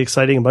terribly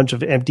exciting, a bunch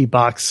of empty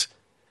box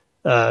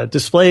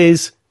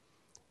displays.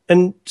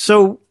 And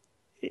so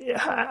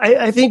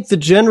I think the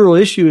general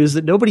issue is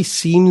that nobody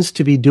seems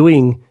to be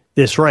doing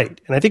this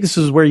right. And I think this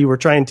is where you were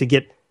trying to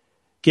get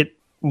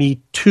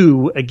me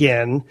to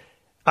again.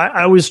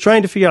 I was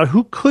trying to figure out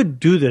who could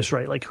do this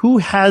right. Like, who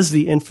has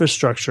the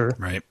infrastructure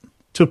right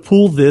to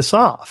pull this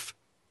off?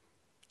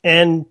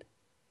 And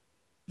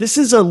this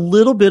is a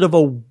little bit of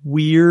a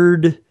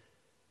weird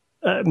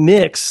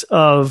mix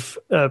of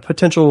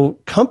potential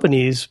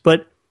companies,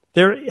 but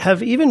there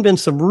have even been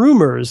some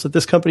rumors that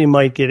this company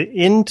might get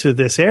into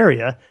this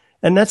area,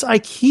 and that's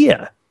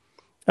IKEA.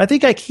 I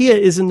think IKEA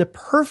is in the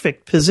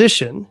perfect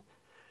position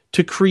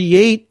to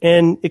create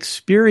an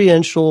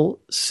experiential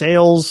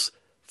sales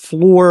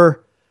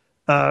floor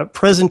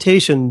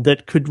presentation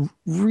that could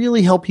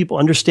really help people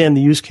understand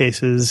the use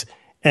cases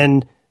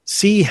and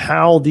see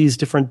how these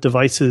different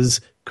devices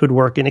could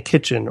work in a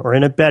kitchen or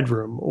in a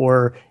bedroom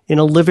or in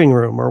a living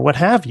room or what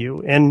have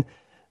you. And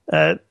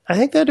I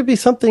think that would be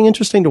something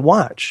interesting to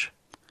watch.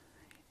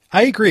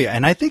 I agree.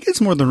 And I think it's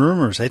more than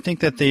rumors. I think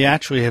that they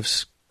actually have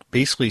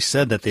basically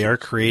said that they are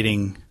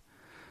creating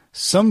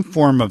some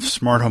form of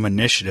smart home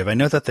initiative. I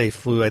know that they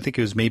flew, I think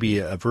it was maybe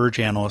a Verge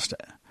analyst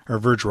or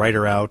Verge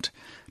writer out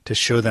to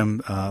show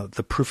them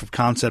the proof of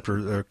concept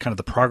or kind of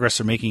the progress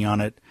they're making on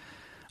it.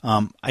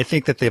 I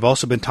think that they've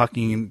also been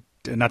talking,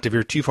 not to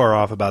veer too far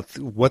off, about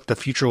what the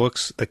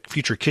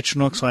future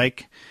kitchen looks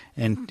like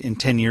in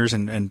 10 years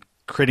and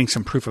creating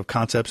some proof of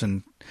concepts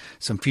and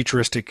some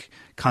futuristic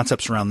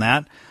concepts around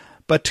that.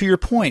 But to your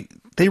point,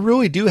 they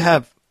really do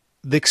have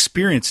the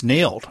experience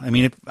nailed. I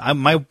mean,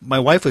 my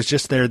wife was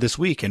just there this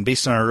week, and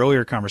based on our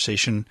earlier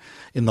conversation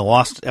in the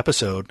Lost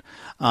episode,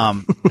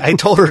 I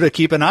told her to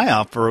keep an eye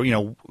out for,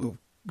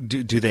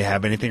 do they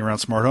have anything around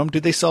smart home? Do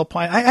they sell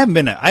appliances? I haven't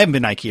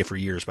been IKEA for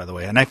years, by the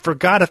way, and I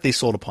forgot if they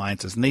sold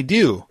appliances, and they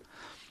do.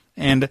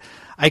 And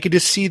I could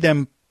just see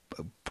them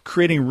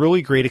creating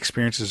really great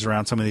experiences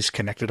around some of these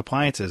connected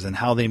appliances and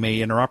how they may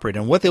interoperate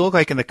and what they look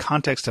like in the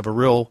context of a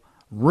real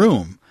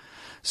room.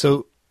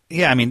 So,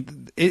 yeah, I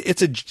mean,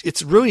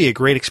 it's really a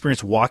great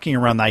experience walking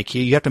around the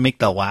IKEA. You have to make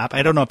the lap.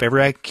 I don't know if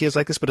every IKEA is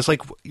like this, but it's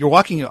like you're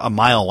walking a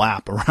mile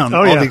lap around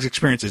all these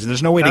experiences, and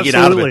there's no way to get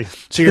out of it.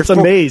 So it's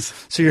a maze.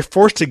 So you're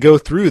forced to go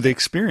through the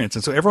experience,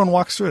 and so everyone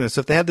walks through it. So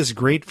if they have this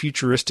great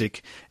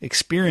futuristic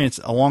experience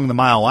along the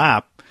mile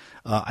lap,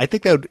 I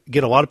think that would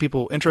get a lot of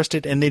people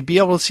interested, and they'd be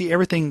able to see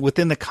everything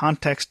within the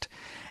context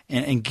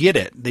and get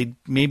it. They'd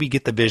maybe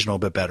get the vision a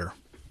little bit better.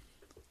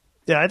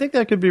 Yeah, I think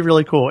that could be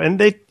really cool. And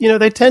they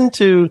tend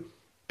to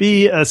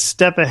be a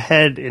step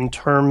ahead in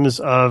terms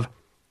of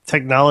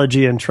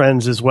technology and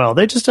trends as well.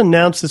 They just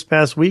announced this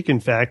past week, in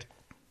fact,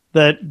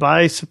 that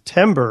by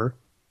September,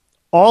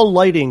 all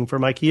lighting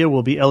from IKEA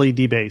will be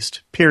LED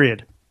based.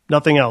 Period.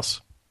 Nothing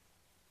else.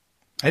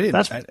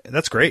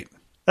 That's great.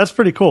 That's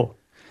pretty cool.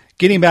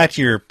 Getting back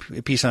to your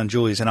piece on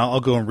Julie's, and I'll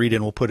go and read it,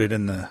 and we'll put it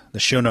in the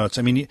show notes.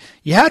 I mean,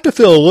 you have to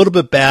feel a little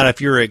bit bad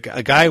if you're a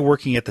guy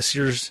working at the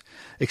Sears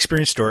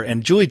Experience Store,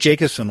 and Julie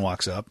Jacobson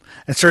walks up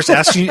and starts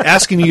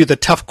asking you the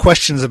tough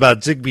questions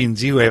about Zigbee and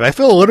Z-Wave. I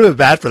feel a little bit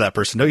bad for that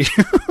person, don't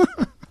you?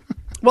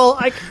 Well,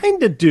 I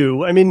kind of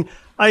do. I mean,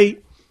 I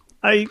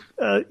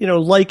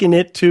liken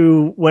it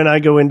to when I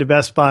go into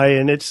Best Buy,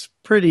 and it's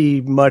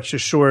pretty much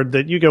assured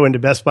that you go into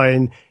Best Buy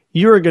and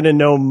you're going to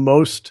know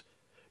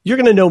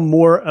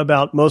more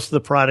about most of the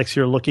products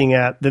you're looking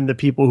at than the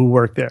people who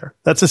work there.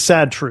 That's a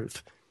sad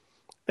truth.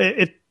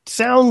 It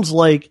sounds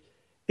like,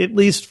 at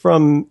least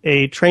from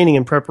a training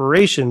and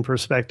preparation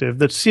perspective,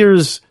 that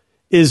Sears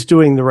is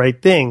doing the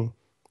right thing.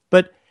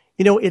 But,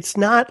 it's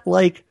not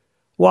like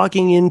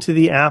walking into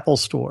the Apple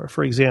store,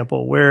 for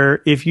example,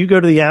 where if you go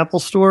to the Apple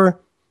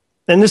store,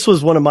 and this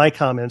was one of my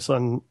comments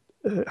on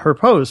her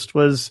post,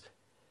 was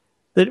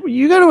that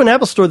you go to an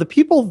Apple store, the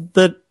people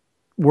that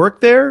work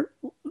there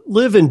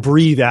live and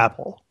breathe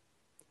Apple.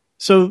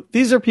 So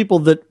these are people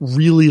that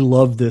really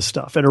love this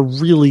stuff and are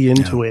really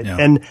into it. Yeah.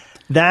 And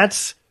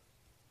that's,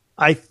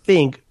 I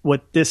think,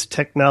 what this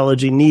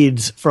technology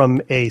needs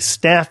from a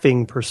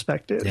staffing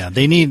perspective. Yeah,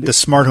 they need the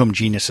smart home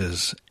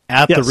geniuses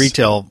at the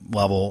retail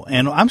level.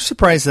 And I'm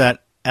surprised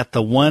that at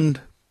the one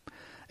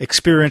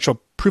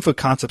experiential proof of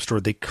concept store,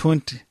 they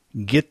couldn't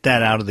get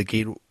that out of the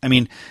gate. I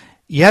mean,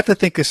 you have to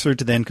think this through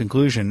to the end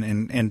conclusion.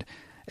 And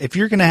if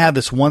you're going to have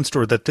this one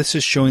store that this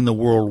is showing the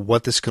world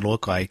what this could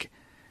look like,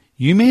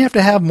 you may have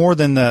to have more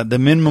than the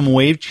minimum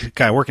wage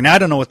guy working. Now, I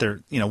don't know what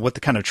what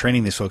the kind of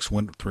training these folks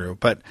went through,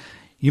 but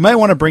you might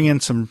want to bring in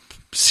some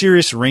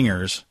serious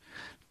ringers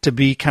to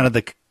be kind of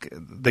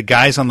the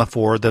guys on the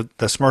floor,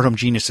 the smart home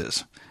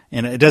geniuses.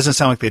 And it doesn't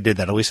sound like they did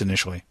that, at least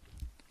initially.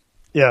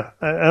 Yeah,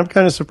 I'm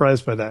kind of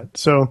surprised by that.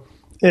 So,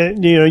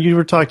 you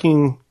were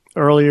talking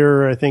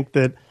earlier, I think,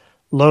 that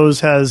Lowe's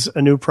has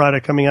a new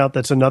product coming out.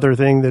 That's another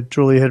thing that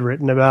Julie had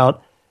written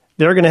about.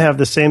 They're going to have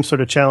the same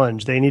sort of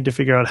challenge. They need to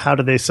figure out how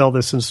do they sell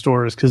this in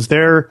stores, because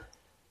their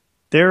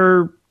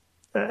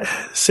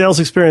sales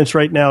experience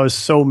right now is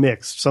so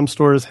mixed. Some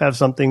stores have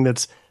something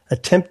that's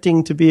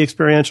attempting to be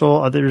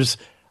experiential. Others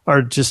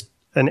are just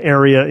an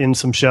area in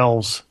some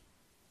shelves.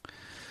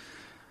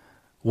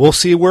 We'll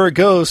see where it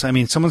goes. I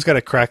mean, someone's got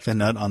to crack the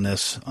nut on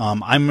this.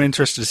 I'm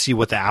interested to see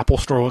what the Apple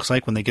Store looks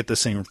like when they get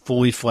this thing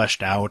fully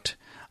fleshed out.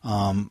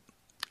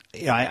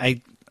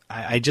 I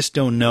just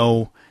don't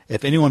know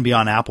if anyone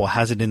beyond Apple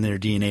has it in their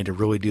DNA to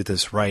really do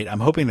this right.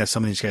 I'm hoping that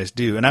some of these guys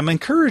do. And I'm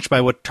encouraged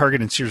by what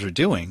Target and Sears are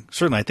doing.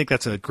 Certainly, I think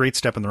that's a great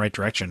step in the right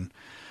direction.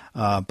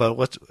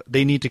 But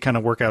they need to kind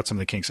of work out some of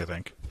the kinks, I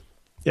think.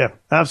 Yeah,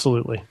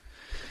 absolutely.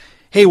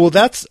 Hey, well,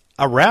 that's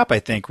a wrap, I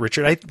think,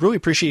 Richard. I really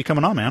appreciate you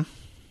coming on, man.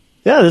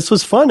 Yeah, this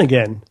was fun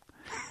again.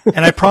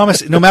 And I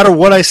promise, no matter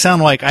what I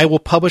sound like, I will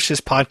publish this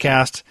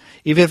podcast.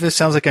 Even if it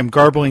sounds like I'm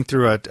garbling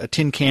through a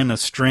tin can of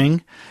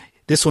string,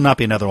 this will not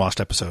be another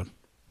lost episode.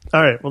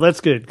 All right. Well,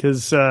 that's good,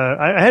 because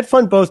I had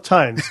fun both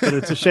times, but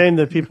it's a shame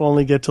that people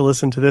only get to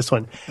listen to this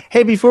one.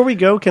 Hey, before we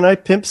go, can I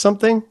pimp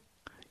something?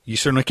 You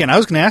certainly can. I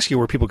was going to ask you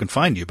where people can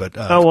find you, but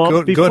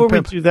before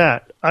we do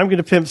that, I'm going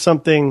to pimp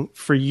something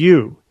for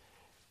you.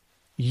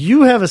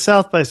 You have a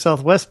South by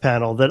Southwest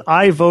panel that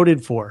I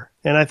voted for,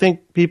 and I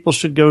think people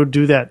should go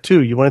do that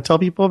too. You want to tell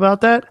people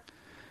about that?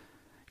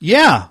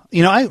 Yeah.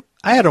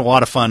 I had a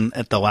lot of fun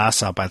at the last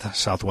South by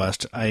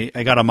Southwest. I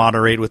got to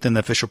moderate within the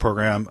official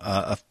program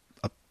a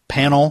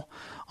panel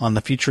on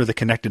the future of the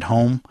connected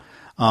home.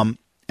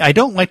 I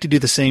don't like to do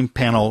the same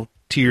panel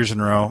 2 years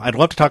in a row. I'd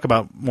love to talk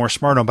about more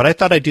smart home, but I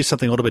thought I'd do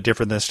something a little bit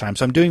different this time.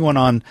 So I'm doing one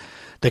on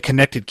the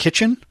connected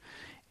kitchen.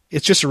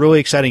 It's just a really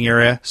exciting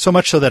area, so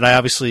much so that I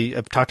obviously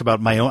have talked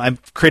about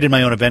I've created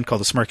my own event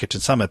called the Smart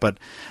Kitchen Summit, but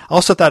I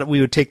also thought we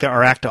would take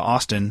our act to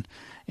Austin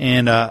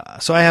And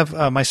so I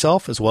have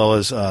myself as well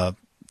as the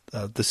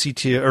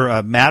CTO,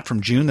 or Matt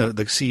from June, the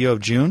CEO of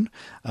June.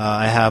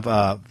 I have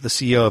the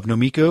CEO of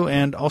Nomiko,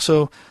 and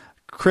also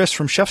Chris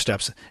from Chef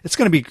Steps. It's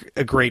going to be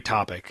a great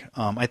topic.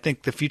 I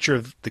think the future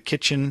of the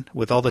kitchen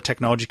with all the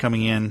technology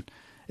coming in,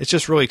 it's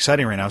just really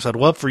exciting right now. So I'd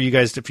love for you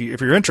guys, if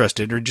you're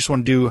interested or just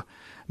want to do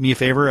me a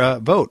favor,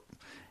 vote.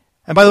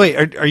 And by the way,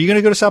 are you going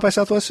to go to South by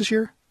Southwest this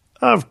year?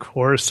 Of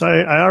course.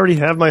 I already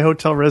have my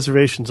hotel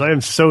reservations. I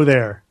am so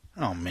there.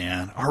 Oh,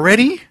 man.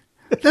 Already?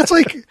 That's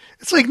like,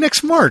 it's like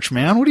next March,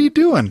 man. What are you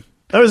doing?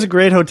 That was a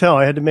great hotel.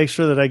 I had to make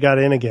sure that I got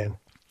in again.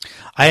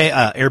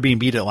 I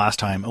Airbnb'd it last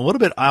time, a little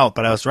bit out,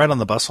 but I was right on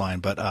the bus line.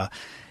 But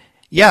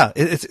yeah,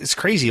 it's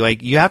crazy.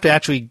 Like, you have to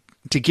actually,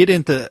 to get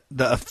into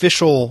the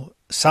official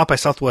South by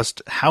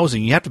Southwest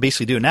housing, you have to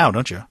basically do it now,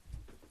 don't you?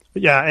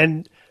 Yeah,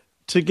 and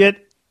to get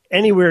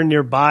anywhere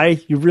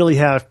nearby, you really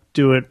have to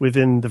do it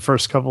within the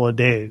first couple of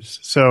days.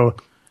 So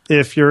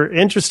if you're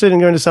interested in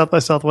going to South by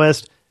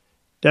Southwest,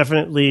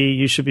 definitely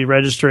you should be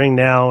registering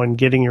now and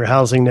getting your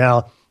housing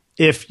now.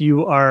 If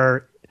you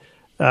are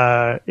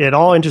at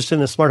all interested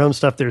in the smart home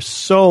stuff, there's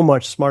so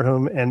much smart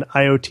home and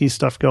IoT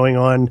stuff going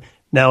on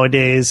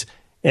nowadays.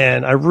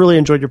 And I really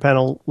enjoyed your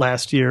panel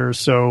last year,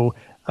 so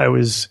I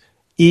was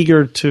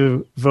eager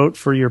to vote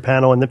for your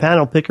panel and the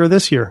panel picker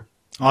this year.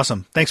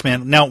 Awesome. Thanks,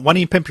 man. Now, why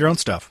don't you pimp your own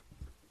stuff?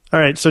 All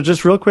right. So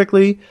just real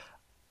quickly,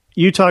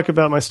 you talk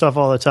about my stuff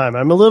all the time.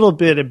 I'm a little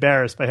bit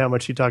embarrassed by how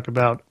much you talk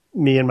about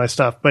me and my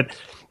stuff, but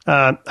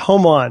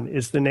Home On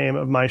is the name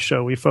of my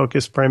show. We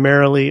focus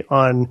primarily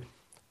on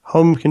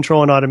home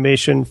control and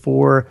automation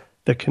for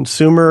the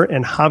consumer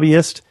and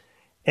hobbyist.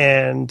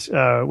 And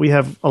we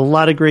have a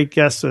lot of great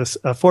guests,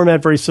 a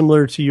format very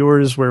similar to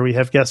yours where we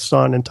have guests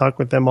on and talk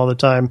with them all the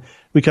time.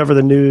 We cover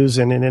the news,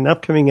 and in an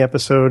upcoming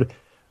episode,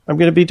 I'm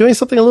going to be doing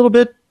something a little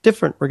bit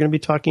different. We're going to be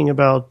talking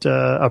about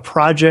a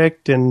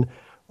project and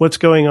what's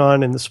going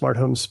on in the smart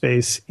home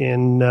space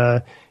in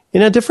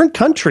a different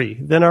country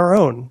than our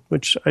own,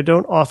 which I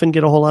don't often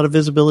get a whole lot of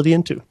visibility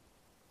into.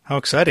 How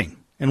exciting.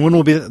 And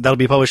when that'll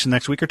be published in the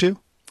next week or two?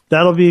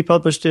 That'll be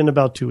published in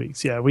about 2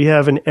 weeks. Yeah, we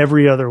have an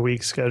every other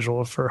week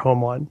schedule for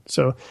Home On.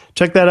 So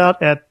check that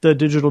out at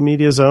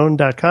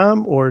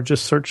thedigitalmediazone.com or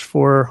just search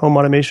for home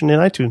automation in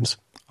iTunes.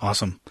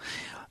 Awesome.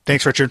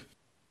 Thanks, Richard.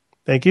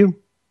 Thank you.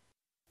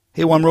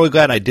 Hey, well, I'm really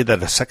glad I did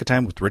that a second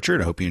time with Richard.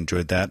 I hope you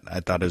enjoyed that.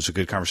 I thought it was a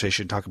good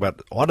conversation to talk about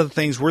a lot of the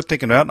things we're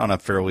thinking about on a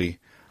fairly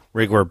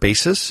regular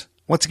basis.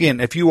 Once again,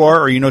 if you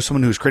are or you know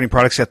someone who's creating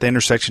products at the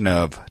intersection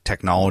of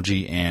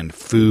technology and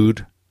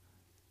food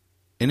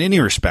in any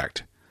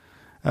respect,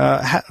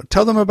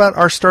 tell them about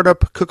our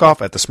startup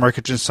cook-off at the Smart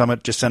Kitchen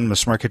Summit. Just send them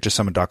to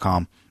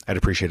smartkitchensummit.com. I'd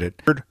appreciate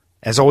it.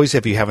 As always,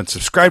 if you haven't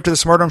subscribed to the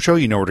Smart Home Show,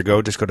 you know where to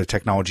go. Just go to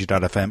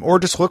technology.fm or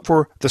just look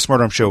for the Smart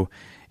Home Show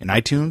in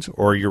iTunes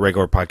or your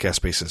regular podcast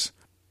spaces.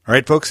 All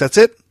right, folks, that's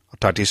it. I'll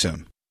talk to you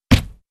soon.